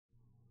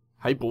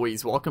Hey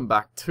boys, welcome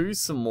back to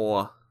some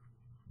more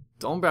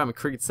Bradman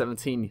Cricket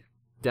 17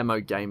 demo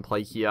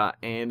gameplay here,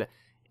 and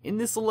in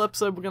this little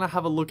episode we're going to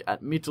have a look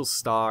at Mitchell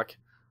Starc,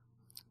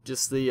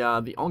 just the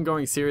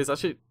ongoing series. I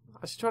should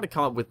try to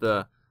come up with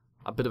a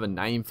bit of a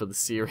name for the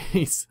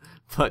series,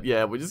 but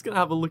yeah, we're just going to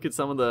have a look at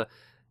some of the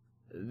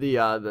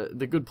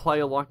good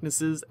player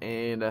likenesses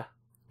and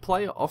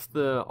player off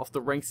the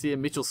ranks here.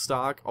 Mitchell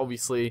Starc,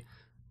 obviously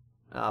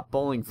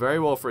bowling very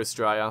well for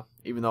Australia,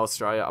 even though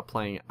Australia are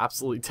playing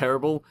absolutely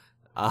terrible.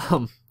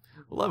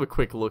 We'll have a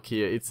quick look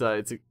here. It's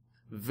a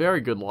very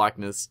good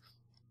likeness.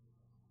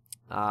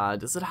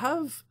 Does it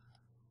have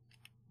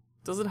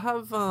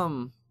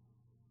oh,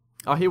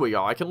 here we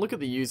go. I can look at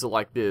the user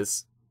like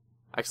this.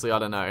 Actually, I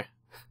don't know.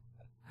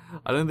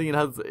 I don't think it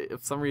has, for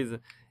some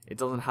reason it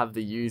doesn't have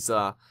the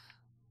user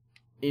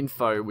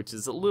info, which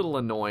is a little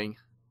annoying.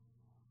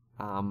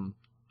 But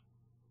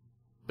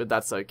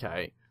that's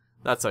okay.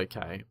 That's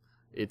okay.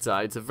 It's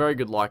a very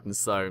good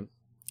likeness though.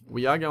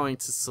 We are going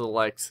to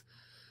select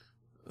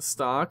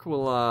Starc.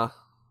 We'll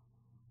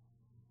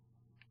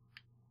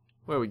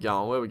where are we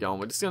going? Where are we going?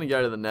 We're just gonna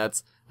go to the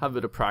nets, have a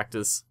bit of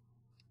practice,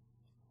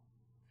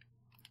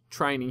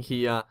 training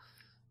here.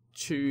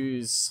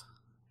 Choose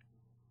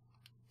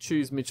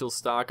Mitchell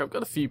Starc. I've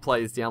got a few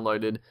players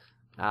downloaded.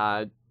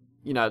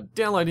 You know,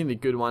 downloading the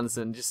good ones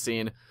and just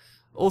seeing.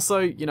 Also,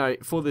 you know,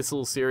 for this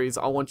little series,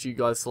 I want you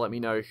guys to let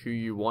me know who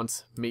you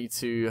want me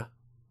to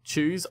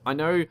choose. I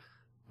know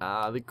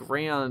the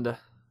ground.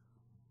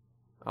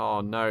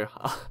 Oh no,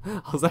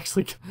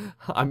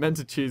 I meant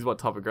to choose what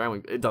type of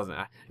ground it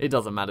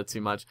doesn't matter too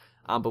much.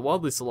 But while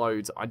this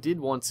loads, I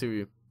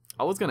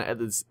was going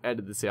to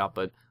edit this out,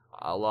 but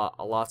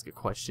I'll ask a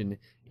question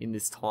in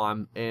this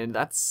time, and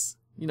that's,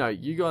 you know,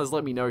 you guys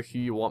let me know who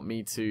you want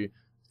me to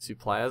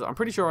play as. I'm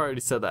pretty sure I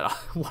already said that.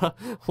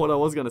 What I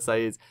was going to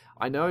say is,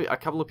 I know a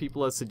couple of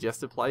people have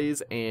suggested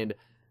players, and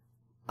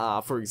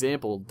for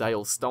example,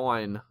 Dale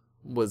Steyn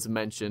was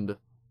mentioned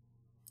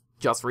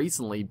just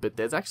recently, but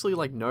there's actually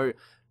like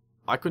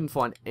I couldn't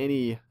find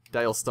any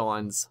Dale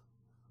Steins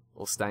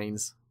or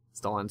Stains,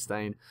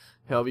 Stain,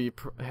 however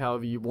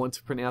you want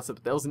to pronounce it.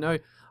 But there was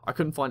I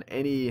couldn't find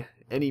any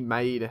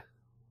made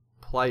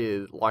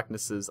player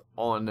likenesses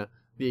on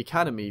the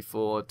Academy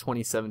for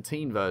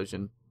 2017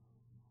 version.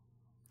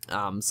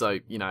 So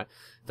you know,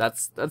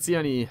 that's the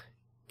only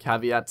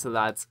caveat to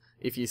that.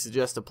 If you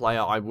suggest a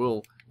player, I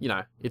will. You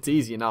know, it's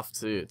easy enough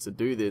to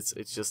do this.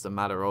 It's just a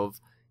matter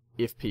of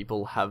if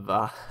people have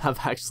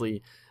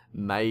actually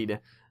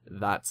made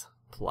that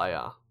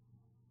player.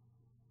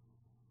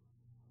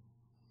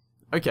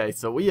 Okay,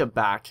 so we are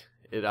back.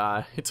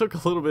 It took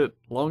a little bit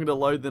longer to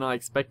load than I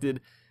expected,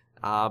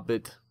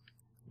 but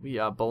we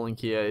are bowling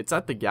here. It's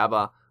at the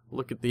Gabba.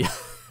 Look at the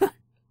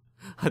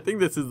I think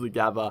this is the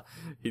Gabba.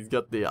 He's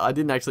got the, I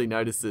didn't actually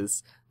notice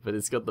this, but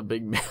it's got the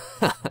big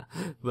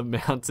the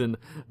mountain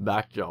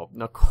backdrop.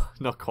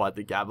 Not quite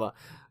the Gabba,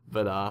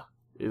 but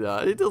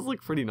it does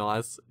look pretty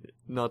nice.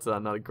 Not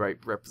a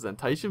great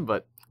representation,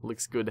 but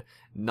looks good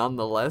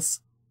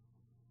nonetheless.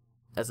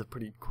 That's a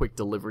pretty quick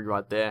delivery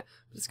right there.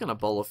 I'm just gonna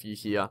bowl a few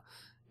here,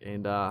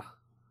 and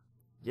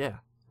yeah,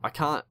 I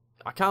can't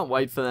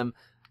wait for them.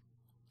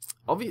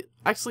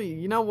 Actually,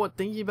 you know what?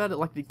 Thinking about it,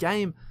 like the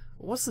game.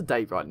 What's the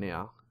date right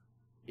now?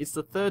 It's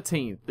the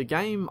 13th. The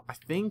game, I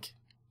think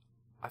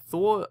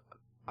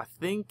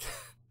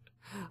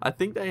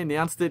they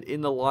announced it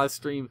in the live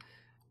stream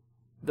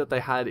that they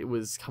had. It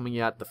was coming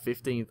out the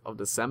 15th of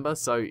December,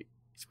 so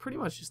it's pretty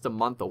much just a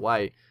month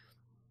away.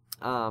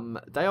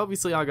 They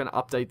obviously are going to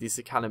update this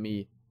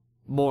Academy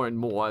more and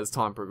more as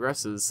time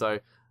progresses, so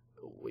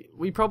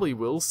we probably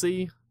will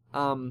see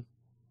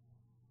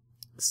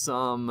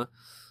some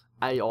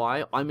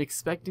AI. I'm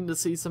expecting to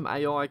see some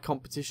AI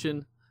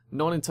competition,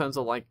 not in terms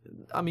of like,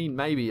 I mean,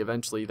 maybe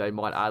eventually they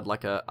might add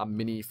like a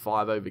mini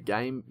 5-over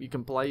game you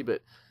can play,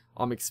 but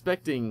I'm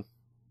expecting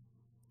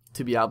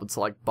to be able to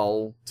like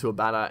bowl to a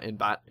batter and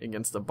bat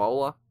against a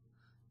bowler,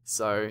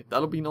 so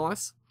that'll be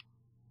nice.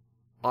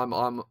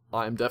 I'm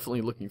definitely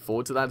looking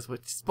forward to that. We're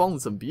just bowling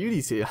some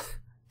beauties here.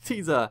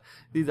 These are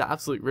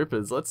absolute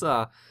rippers. Let's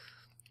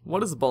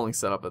what is the bowling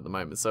setup at the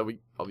moment? So we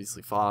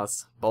obviously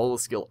fast, bowler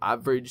skill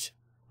average.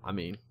 I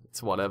mean,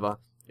 it's whatever.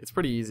 It's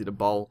pretty easy to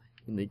bowl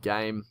in the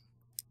game.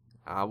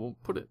 We'll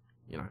put it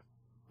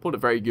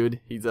very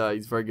good. He's a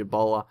very good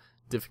bowler.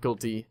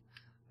 Difficulty,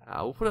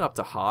 we'll put it up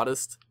to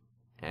hardest.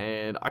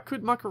 And I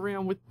could muck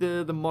around with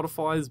the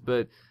modifiers,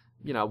 but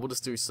you know, we'll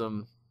just do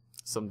some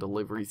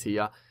deliveries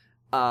here.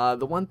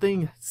 The one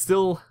thing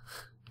still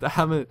they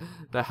haven't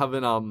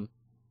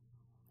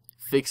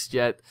fixed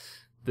yet,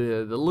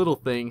 the little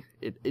thing,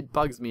 it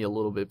bugs me a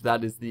little bit.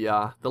 That is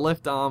the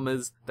left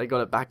armers. They got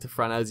it back to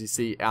front, as you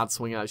see.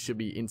 Outswinger should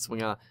be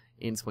inswinger,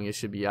 inswinger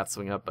should be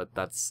outswinger, but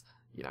that's,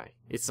 you know,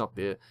 it's not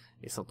the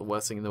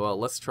worst thing in the world.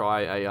 Let's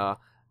try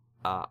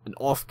an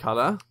off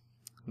cutter,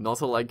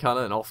 not a leg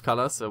cutter, an off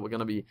cutter. So we're going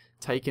to be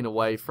taken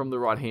away from the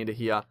right hander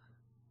here.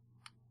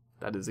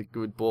 That is a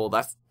good ball.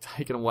 That's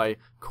taken away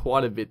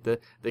quite a bit.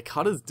 The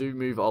cutters do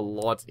move a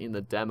lot in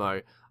the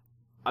demo.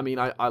 I mean,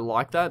 I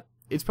like that.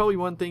 it's probably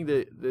one thing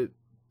that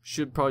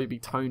should probably be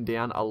toned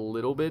down a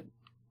little bit.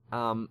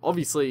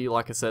 Obviously,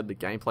 like I said, the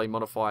gameplay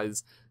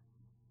modifiers,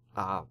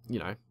 you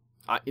know,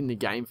 are in the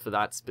game for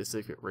that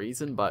specific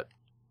reason. But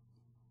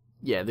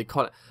yeah,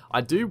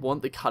 I do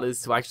want the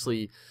cutters to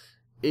actually.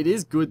 It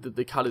is good that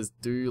the cutters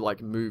do like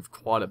move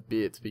quite a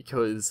bit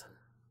because,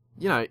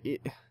 you know,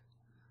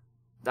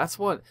 that's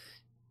what,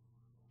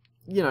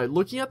 you know,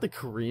 looking at the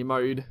career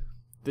mode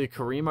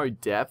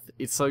depth,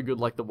 it's so good.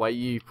 Like the way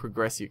you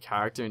progress your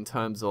character in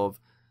terms of,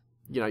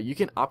 you know, you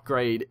can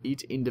upgrade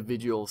each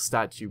individual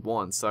stat you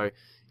want. So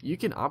you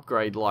can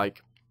upgrade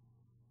like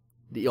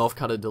the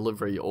off-cutter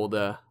delivery or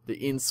the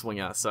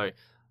in-swinger. So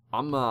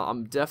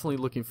I'm definitely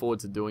looking forward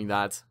to doing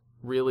that.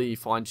 Really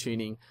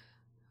fine-tuning,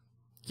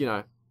 you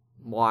know,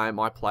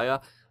 my player.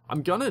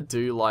 I'm gonna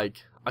do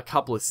like a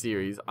couple of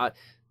series.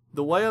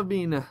 What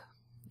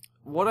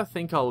I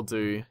think I'll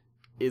do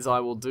is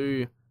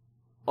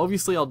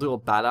obviously I'll do a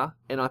batter,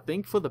 and I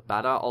think for the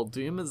batter I'll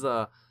do him as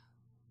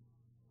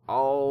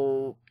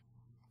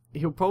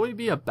he'll probably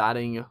be a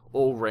batting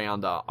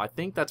all-rounder. I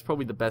think that's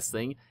probably the best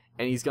thing,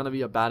 and he's gonna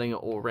be a batting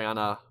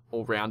all-rounder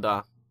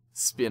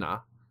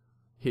spinner.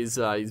 His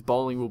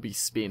bowling will be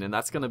spin, and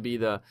that's gonna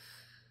be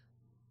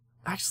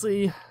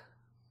actually,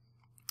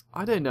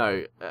 I don't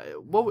know.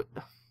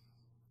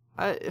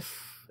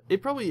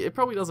 It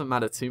probably doesn't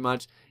matter too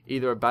much.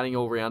 Either a batting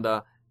all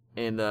rounder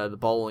and the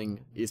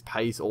bowling is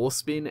pace or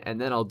spin,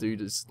 and then I'll do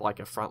just like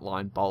a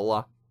frontline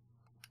bowler.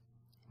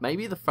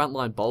 Maybe the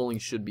frontline bowling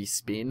should be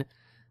spin,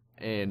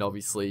 and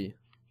obviously,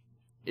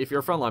 if you're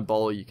a frontline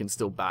bowler, you can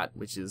still bat,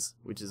 which is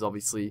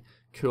obviously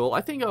cool.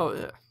 I think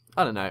I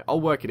don't know. I'll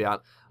work it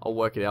out. I'll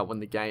work it out when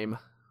the game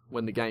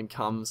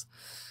comes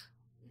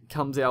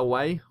our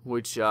way,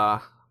 which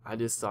I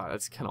just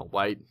cannot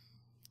wait.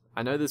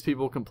 I know there's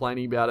people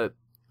complaining about it.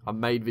 I've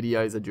made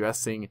videos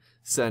addressing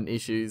certain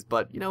issues,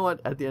 but you know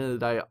what? At the end of the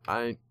day,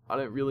 I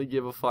don't really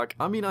give a fuck.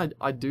 I mean,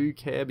 I do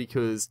care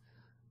because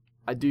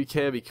if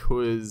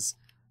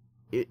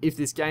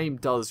this game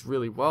does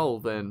really well,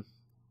 then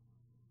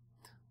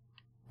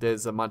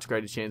there's a much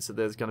greater chance that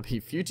there's going to be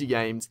future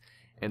games,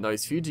 and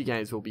those future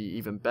games will be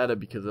even better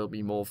because there'll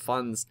be more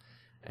funds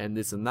and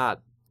this and that.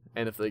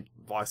 And if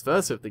vice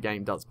versa, if the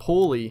game does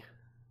poorly,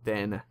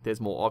 then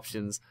there's more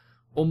options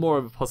or more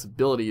of a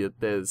possibility that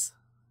there's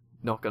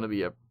not going to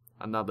be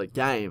another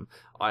game.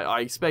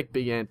 I expect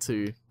Big Ant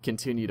to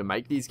continue to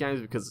make these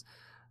games because,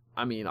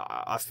 I mean,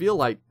 I feel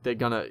like they're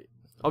going to,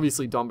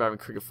 obviously Don Bradman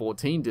Cricket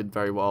 14 did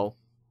very well,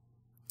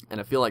 and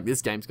I feel like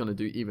this game's going to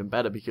do even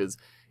better because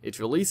it's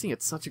releasing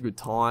at such a good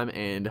time,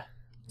 and,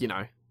 you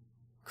know,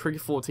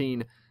 Cricket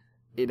 14,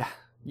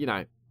 you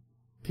know,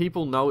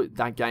 people know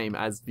that game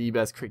as the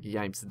best cricket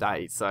game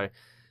today, so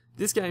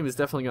this game is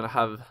definitely going to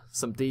have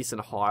some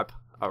decent hype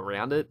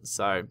around it.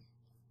 So,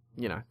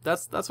 you know,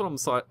 that's what I'm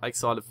so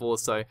excited for.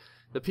 So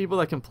the people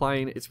that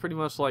complain, it's pretty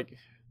much like,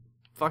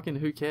 fucking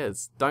who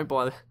cares? Don't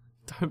buy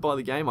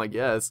the game, I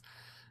guess.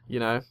 You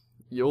know,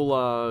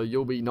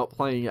 you'll be not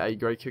playing a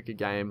great cricket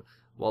game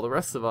while the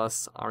rest of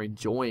us are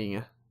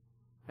enjoying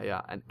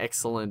an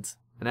excellent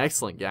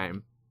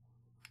game.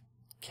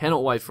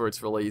 Cannot wait for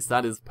its release.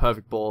 That is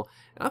perfect ball.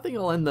 And I think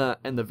I'll end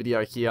the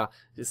video here,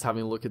 just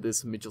having a look at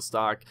this Mitchell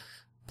Starc,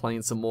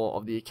 playing some more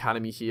of the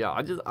academy here.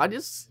 I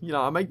just you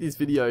know, I make these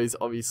videos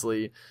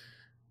obviously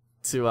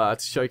to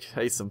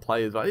showcase some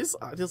players, but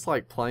I just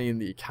like playing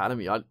the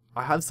academy. I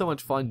have so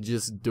much fun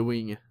just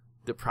doing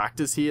the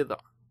practice here.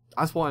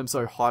 That's why I'm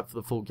so hyped for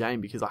the full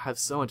game, because I have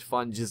so much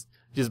fun just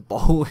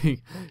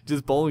bowling,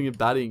 and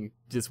batting,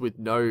 just with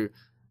no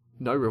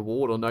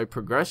reward or no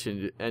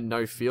progression, and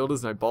no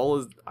fielders, no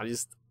bowlers.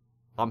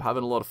 I'm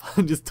having a lot of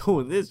fun just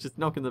doing this, just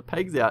knocking the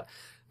pegs out.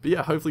 But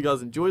yeah, hopefully you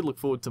guys enjoyed. Look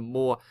forward to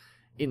more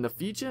in the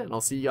future, and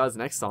I'll see you guys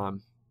next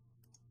time.